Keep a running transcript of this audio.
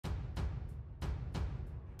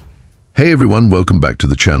Hey everyone, welcome back to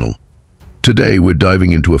the channel. Today we're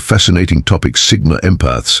diving into a fascinating topic, Sigma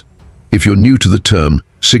Empaths. If you're new to the term,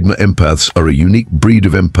 Sigma Empaths are a unique breed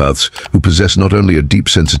of empaths who possess not only a deep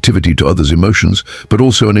sensitivity to others' emotions, but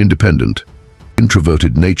also an independent,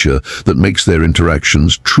 introverted nature that makes their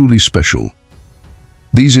interactions truly special.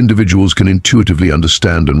 These individuals can intuitively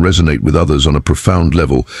understand and resonate with others on a profound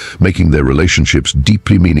level, making their relationships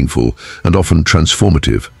deeply meaningful and often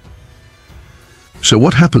transformative. So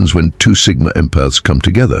what happens when two Sigma Empaths come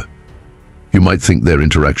together? You might think their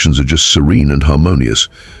interactions are just serene and harmonious,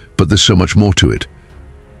 but there's so much more to it.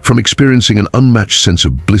 From experiencing an unmatched sense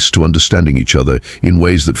of bliss to understanding each other in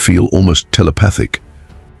ways that feel almost telepathic.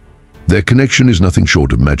 Their connection is nothing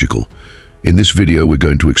short of magical. In this video, we're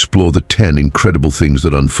going to explore the 10 incredible things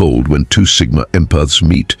that unfold when two Sigma Empaths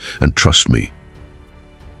meet, and trust me,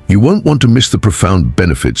 you won't want to miss the profound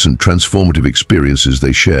benefits and transformative experiences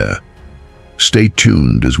they share. Stay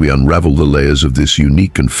tuned as we unravel the layers of this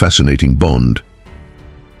unique and fascinating bond.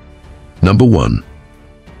 Number 1.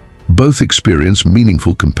 Both experience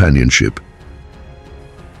meaningful companionship.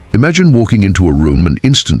 Imagine walking into a room and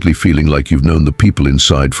instantly feeling like you've known the people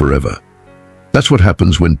inside forever. That's what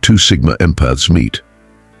happens when two Sigma Empaths meet.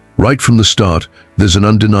 Right from the start, there's an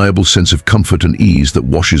undeniable sense of comfort and ease that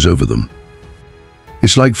washes over them.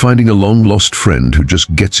 It's like finding a long-lost friend who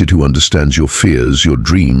just gets it, who understands your fears, your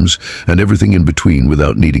dreams, and everything in between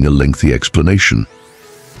without needing a lengthy explanation.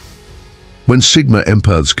 When Sigma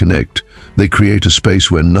Empaths connect, they create a space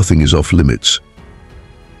where nothing is off limits.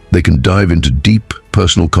 They can dive into deep,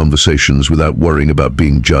 personal conversations without worrying about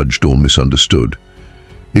being judged or misunderstood.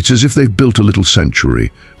 It's as if they've built a little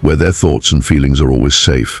sanctuary where their thoughts and feelings are always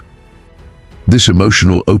safe. This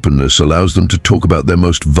emotional openness allows them to talk about their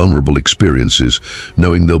most vulnerable experiences,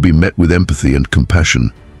 knowing they'll be met with empathy and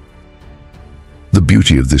compassion. The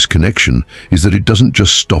beauty of this connection is that it doesn't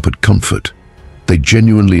just stop at comfort. They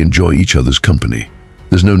genuinely enjoy each other's company.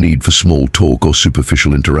 There's no need for small talk or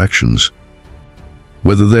superficial interactions.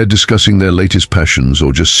 Whether they're discussing their latest passions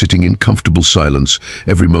or just sitting in comfortable silence,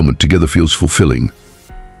 every moment together feels fulfilling.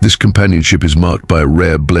 This companionship is marked by a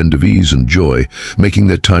rare blend of ease and joy, making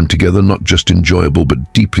their time together not just enjoyable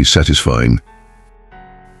but deeply satisfying.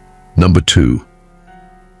 Number 2.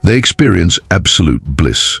 They experience absolute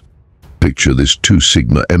bliss. Picture this: two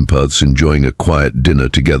Sigma Empaths enjoying a quiet dinner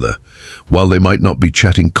together. While they might not be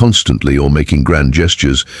chatting constantly or making grand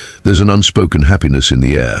gestures, there's an unspoken happiness in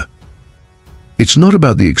the air. It's not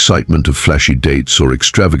about the excitement of flashy dates or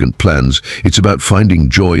extravagant plans, it's about finding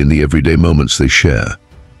joy in the everyday moments they share.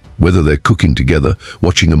 Whether they're cooking together,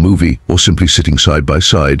 watching a movie, or simply sitting side by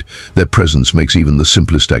side, their presence makes even the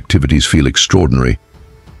simplest activities feel extraordinary.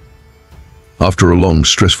 After a long,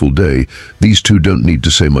 stressful day, these two don't need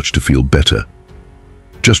to say much to feel better.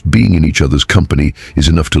 Just being in each other's company is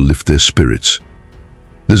enough to lift their spirits.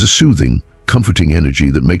 There's a soothing, comforting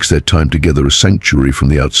energy that makes their time together a sanctuary from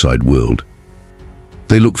the outside world.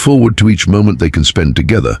 They look forward to each moment they can spend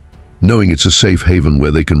together, knowing it's a safe haven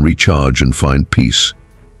where they can recharge and find peace.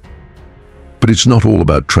 But it's not all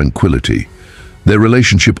about tranquility. Their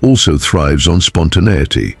relationship also thrives on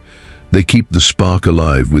spontaneity. They keep the spark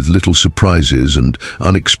alive with little surprises and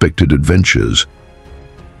unexpected adventures.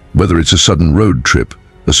 Whether it's a sudden road trip,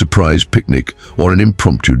 a surprise picnic, or an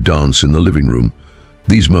impromptu dance in the living room,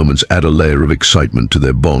 these moments add a layer of excitement to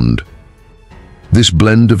their bond. This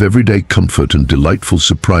blend of everyday comfort and delightful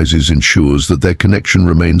surprises ensures that their connection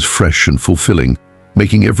remains fresh and fulfilling,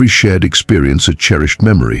 making every shared experience a cherished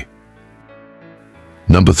memory.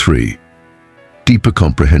 Number 3. Deeper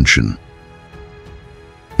comprehension.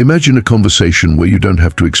 Imagine a conversation where you don't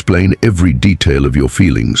have to explain every detail of your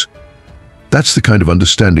feelings. That's the kind of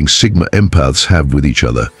understanding Sigma Empaths have with each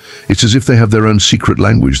other. It's as if they have their own secret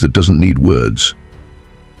language that doesn't need words.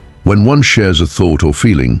 When one shares a thought or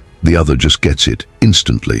feeling, the other just gets it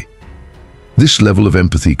instantly. This level of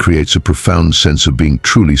empathy creates a profound sense of being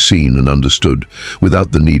truly seen and understood,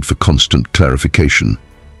 without the need for constant clarification.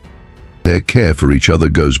 Their care for each other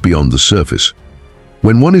goes beyond the surface.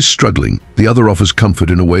 When one is struggling, the other offers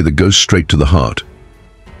comfort in a way that goes straight to the heart.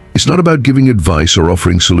 It's not about giving advice or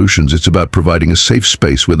offering solutions, it's about providing a safe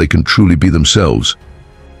space where they can truly be themselves.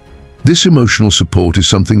 This emotional support is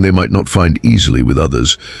something they might not find easily with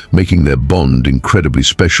others, making their bond incredibly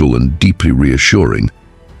special and deeply reassuring.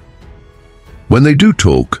 When they do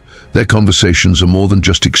talk, their conversations are more than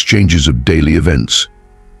just exchanges of daily events.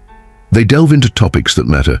 They delve into topics that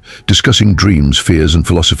matter, discussing dreams, fears, and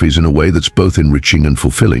philosophies in a way that's both enriching and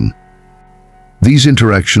fulfilling. These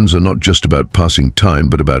interactions are not just about passing time,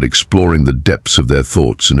 but about exploring the depths of their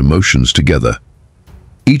thoughts and emotions together.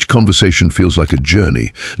 Each conversation feels like a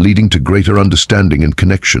journey, leading to greater understanding and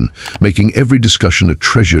connection, making every discussion a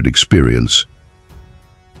treasured experience.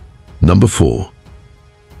 Number 4.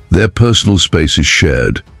 Their personal space is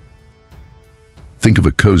shared. Think of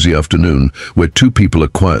a cozy afternoon where two people are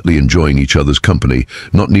quietly enjoying each other's company,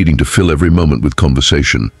 not needing to fill every moment with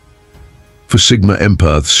conversation. For Sigma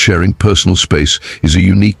Empaths, sharing personal space is a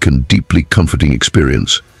unique and deeply comforting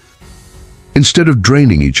experience. Instead of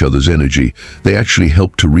draining each other's energy, they actually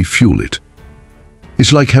help to refuel it.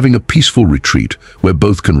 It's like having a peaceful retreat where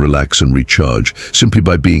both can relax and recharge simply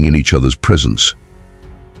by being in each other's presence.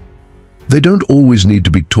 They don't always need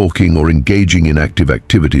to be talking or engaging in active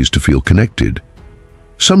activities to feel connected.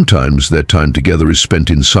 Sometimes their time together is spent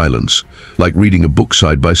in silence, like reading a book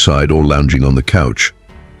side by side or lounging on the couch.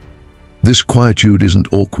 This quietude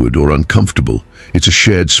isn't awkward or uncomfortable. It's a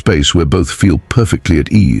shared space where both feel perfectly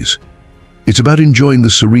at ease. It's about enjoying the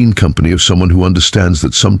serene company of someone who understands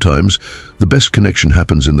that sometimes the best connection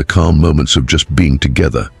happens in the calm moments of just being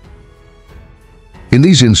together. In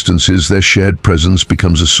these instances, their shared presence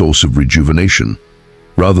becomes a source of rejuvenation.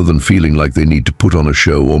 Rather than feeling like they need to put on a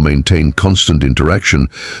show or maintain constant interaction,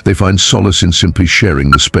 they find solace in simply sharing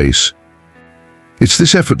the space. It's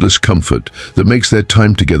this effortless comfort that makes their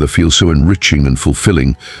time together feel so enriching and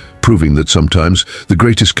fulfilling, proving that sometimes the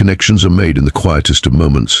greatest connections are made in the quietest of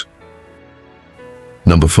moments.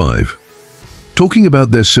 Number 5. Talking about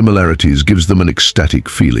their similarities gives them an ecstatic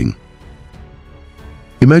feeling.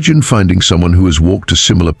 Imagine finding someone who has walked a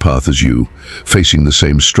similar path as you, facing the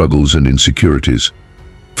same struggles and insecurities.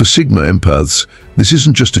 For Sigma Empaths, this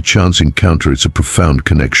isn't just a chance encounter, it's a profound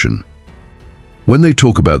connection. When they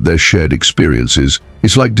talk about their shared experiences,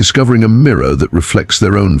 it's like discovering a mirror that reflects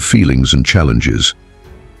their own feelings and challenges.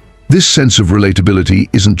 This sense of relatability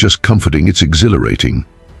isn't just comforting, it's exhilarating.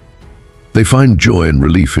 They find joy and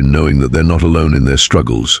relief in knowing that they're not alone in their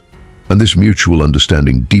struggles, and this mutual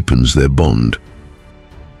understanding deepens their bond.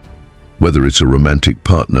 Whether it's a romantic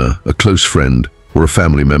partner, a close friend, or a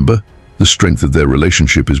family member, the strength of their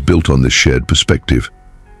relationship is built on this shared perspective.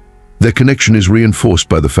 Their connection is reinforced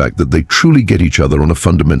by the fact that they truly get each other on a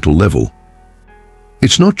fundamental level.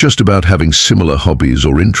 It's not just about having similar hobbies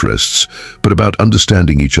or interests, but about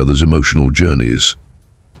understanding each other's emotional journeys.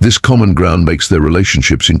 This common ground makes their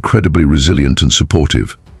relationships incredibly resilient and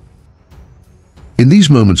supportive. In these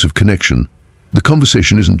moments of connection, the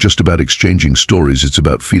conversation isn't just about exchanging stories, it's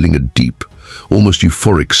about feeling a deep, almost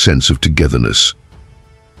euphoric sense of togetherness.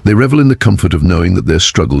 They revel in the comfort of knowing that their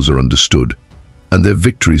struggles are understood, and their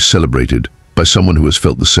victories celebrated by someone who has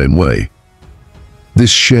felt the same way. This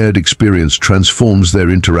shared experience transforms their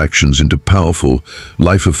interactions into powerful,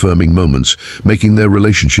 life-affirming moments, making their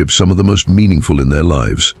relationships some of the most meaningful in their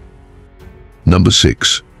lives. Number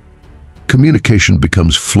 6. Communication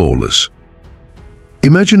becomes flawless.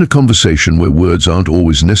 Imagine a conversation where words aren't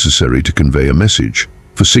always necessary to convey a message.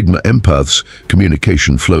 For Sigma Empaths,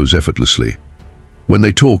 communication flows effortlessly. When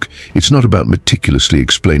they talk, it's not about meticulously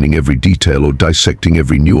explaining every detail or dissecting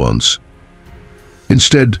every nuance.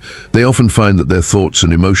 Instead, they often find that their thoughts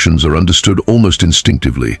and emotions are understood almost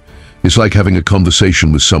instinctively. It's like having a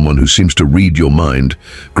conversation with someone who seems to read your mind,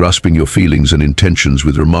 grasping your feelings and intentions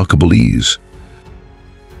with remarkable ease.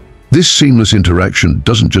 This seamless interaction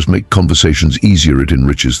doesn't just make conversations easier, it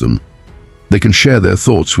enriches them. They can share their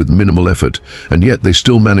thoughts with minimal effort, and yet they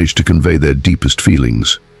still manage to convey their deepest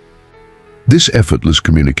feelings. This effortless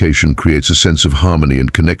communication creates a sense of harmony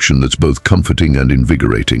and connection that's both comforting and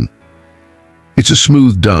invigorating. It's a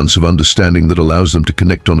smooth dance of understanding that allows them to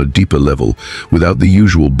connect on a deeper level without the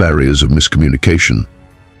usual barriers of miscommunication.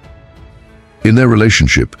 In their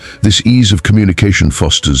relationship, this ease of communication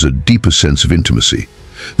fosters a deeper sense of intimacy.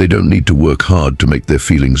 They don't need to work hard to make their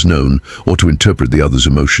feelings known or to interpret the other's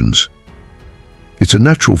emotions. It's a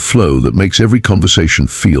natural flow that makes every conversation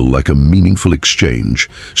feel like a meaningful exchange,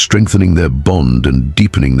 strengthening their bond and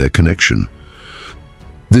deepening their connection.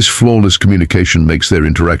 This flawless communication makes their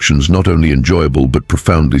interactions not only enjoyable but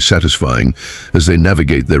profoundly satisfying as they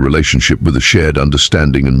navigate their relationship with a shared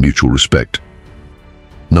understanding and mutual respect.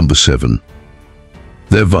 Number 7.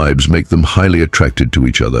 Their vibes make them highly attracted to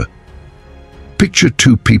each other. Picture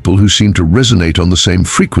two people who seem to resonate on the same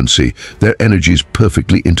frequency, their energies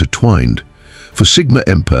perfectly intertwined. For Sigma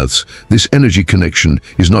Empaths, this energy connection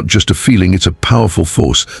is not just a feeling, it's a powerful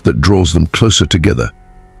force that draws them closer together.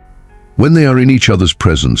 When they are in each other's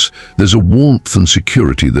presence, there's a warmth and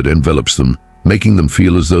security that envelops them, making them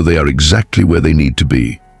feel as though they are exactly where they need to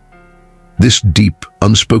be. This deep,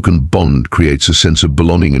 unspoken bond creates a sense of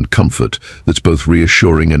belonging and comfort that's both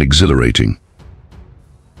reassuring and exhilarating.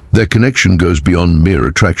 Their connection goes beyond mere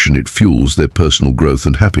attraction, it fuels their personal growth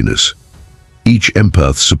and happiness. Each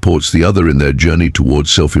empath supports the other in their journey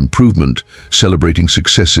towards self-improvement, celebrating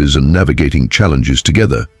successes and navigating challenges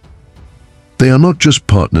together. They are not just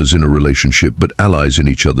partners in a relationship, but allies in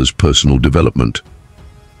each other's personal development.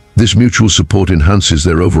 This mutual support enhances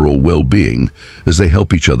their overall well-being as they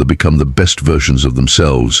help each other become the best versions of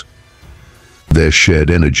themselves. Their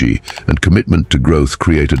shared energy and commitment to growth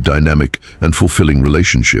create a dynamic and fulfilling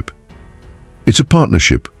relationship. It's a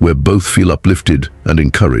partnership where both feel uplifted and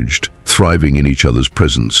encouraged, thriving in each other's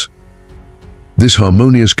presence. This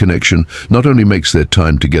harmonious connection not only makes their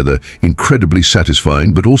time together incredibly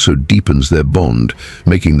satisfying, but also deepens their bond,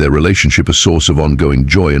 making their relationship a source of ongoing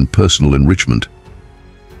joy and personal enrichment.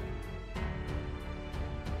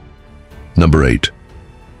 Number 8.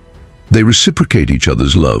 They reciprocate each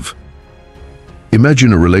other's love.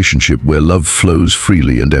 Imagine a relationship where love flows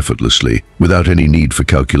freely and effortlessly, without any need for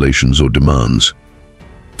calculations or demands.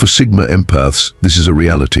 For Sigma Empaths, this is a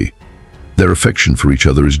reality. Their affection for each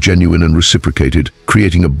other is genuine and reciprocated,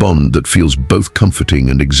 creating a bond that feels both comforting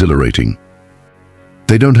and exhilarating.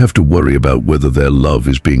 They don't have to worry about whether their love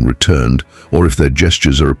is being returned or if their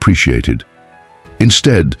gestures are appreciated.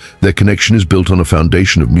 Instead, their connection is built on a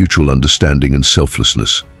foundation of mutual understanding and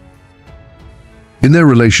selflessness. In their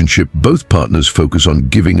relationship, both partners focus on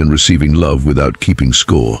giving and receiving love without keeping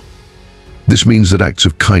score. This means that acts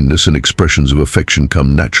of kindness and expressions of affection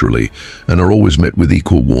come naturally and are always met with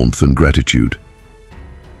equal warmth and gratitude.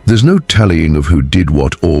 There's no tallying of who did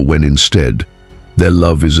what or when. Instead, their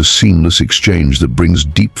love is a seamless exchange that brings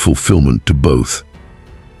deep fulfillment to both.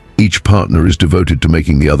 Each partner is devoted to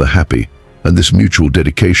making the other happy, and this mutual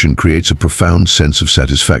dedication creates a profound sense of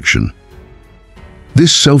satisfaction.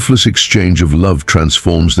 This selfless exchange of love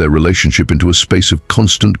transforms their relationship into a space of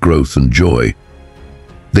constant growth and joy.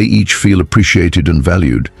 They each feel appreciated and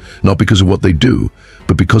valued, not because of what they do,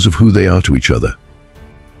 but because of who they are to each other.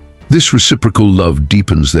 This reciprocal love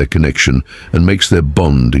deepens their connection and makes their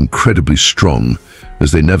bond incredibly strong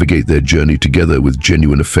as they navigate their journey together with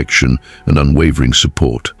genuine affection and unwavering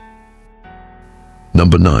support.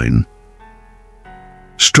 Number 9.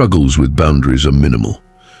 Struggles with boundaries are minimal.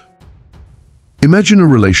 Imagine a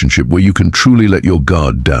relationship where you can truly let your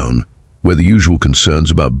guard down, where the usual concerns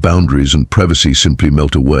about boundaries and privacy simply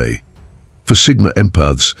melt away. For Sigma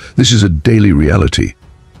Empaths, this is a daily reality.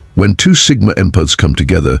 When two Sigma Empaths come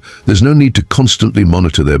together, there's no need to constantly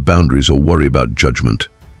monitor their boundaries or worry about judgment.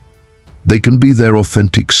 They can be their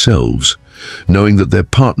authentic selves, knowing that their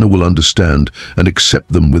partner will understand and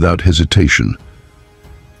accept them without hesitation.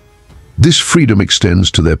 This freedom extends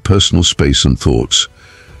to their personal space and thoughts.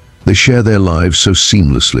 They share their lives so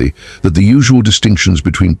seamlessly that the usual distinctions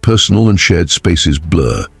between personal and shared spaces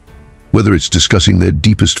blur. Whether it's discussing their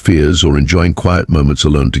deepest fears or enjoying quiet moments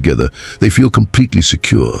alone together, they feel completely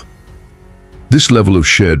secure. This level of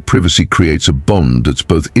shared privacy creates a bond that's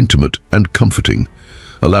both intimate and comforting,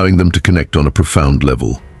 allowing them to connect on a profound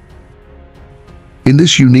level. In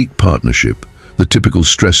this unique partnership, the typical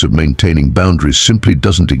stress of maintaining boundaries simply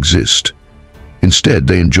doesn't exist. Instead,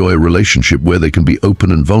 they enjoy a relationship where they can be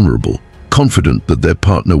open and vulnerable, confident that their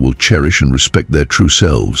partner will cherish and respect their true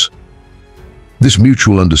selves. This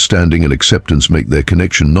mutual understanding and acceptance make their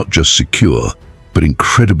connection not just secure, but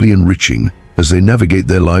incredibly enriching as they navigate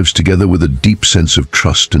their lives together with a deep sense of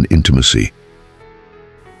trust and intimacy.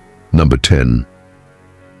 Number 10.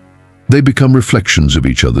 They become reflections of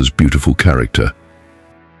each other's beautiful character.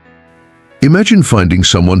 Imagine finding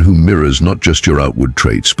someone who mirrors not just your outward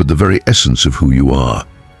traits, but the very essence of who you are.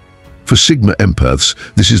 For Sigma Empaths,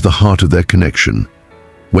 this is the heart of their connection.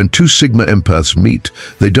 When two Sigma Empaths meet,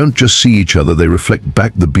 they don't just see each other, they reflect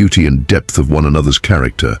back the beauty and depth of one another's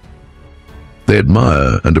character. They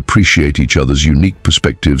admire and appreciate each other's unique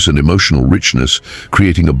perspectives and emotional richness,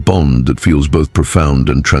 creating a bond that feels both profound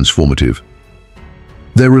and transformative.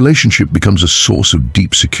 Their relationship becomes a source of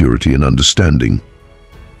deep security and understanding.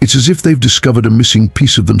 It's as if they've discovered a missing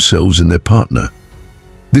piece of themselves in their partner.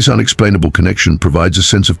 This unexplainable connection provides a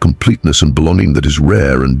sense of completeness and belonging that is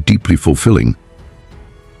rare and deeply fulfilling.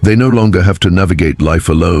 They no longer have to navigate life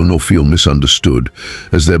alone or feel misunderstood,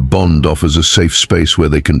 as their bond offers a safe space where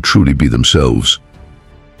they can truly be themselves.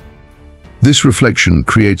 This reflection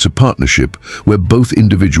creates a partnership where both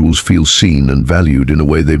individuals feel seen and valued in a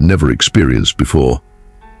way they've never experienced before.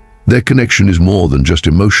 Their connection is more than just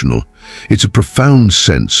emotional. It's a profound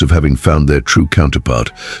sense of having found their true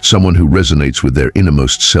counterpart, someone who resonates with their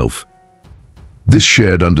innermost self. This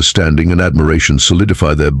shared understanding and admiration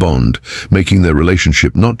solidify their bond, making their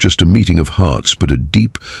relationship not just a meeting of hearts, but a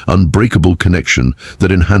deep, unbreakable connection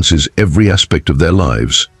that enhances every aspect of their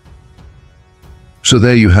lives. So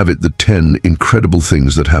there you have it, the 10 incredible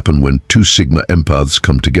things that happen when two Sigma Empaths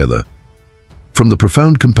come together. From the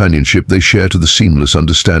profound companionship they share to the seamless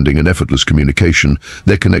understanding and effortless communication,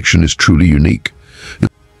 their connection is truly unique.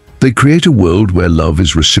 They create a world where love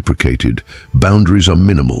is reciprocated, boundaries are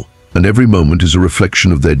minimal, and every moment is a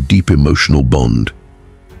reflection of their deep emotional bond.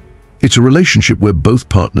 It's a relationship where both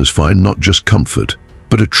partners find not just comfort,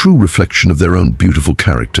 but a true reflection of their own beautiful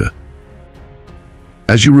character.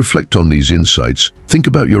 As you reflect on these insights, think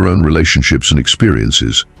about your own relationships and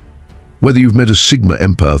experiences. Whether you've met a Sigma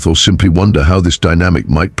empath or simply wonder how this dynamic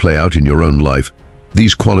might play out in your own life,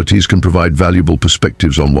 these qualities can provide valuable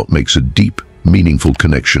perspectives on what makes a deep, meaningful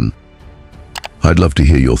connection. I'd love to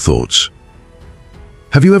hear your thoughts.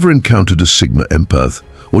 Have you ever encountered a Sigma empath,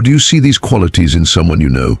 or do you see these qualities in someone you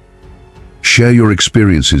know? Share your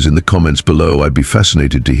experiences in the comments below. I'd be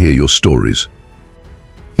fascinated to hear your stories.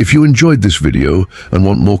 If you enjoyed this video and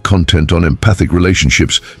want more content on empathic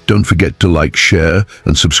relationships, don't forget to like, share,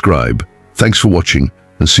 and subscribe. Thanks for watching,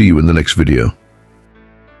 and see you in the next video.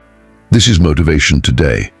 This is Motivation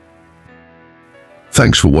Today.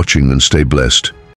 Thanks for watching and stay blessed.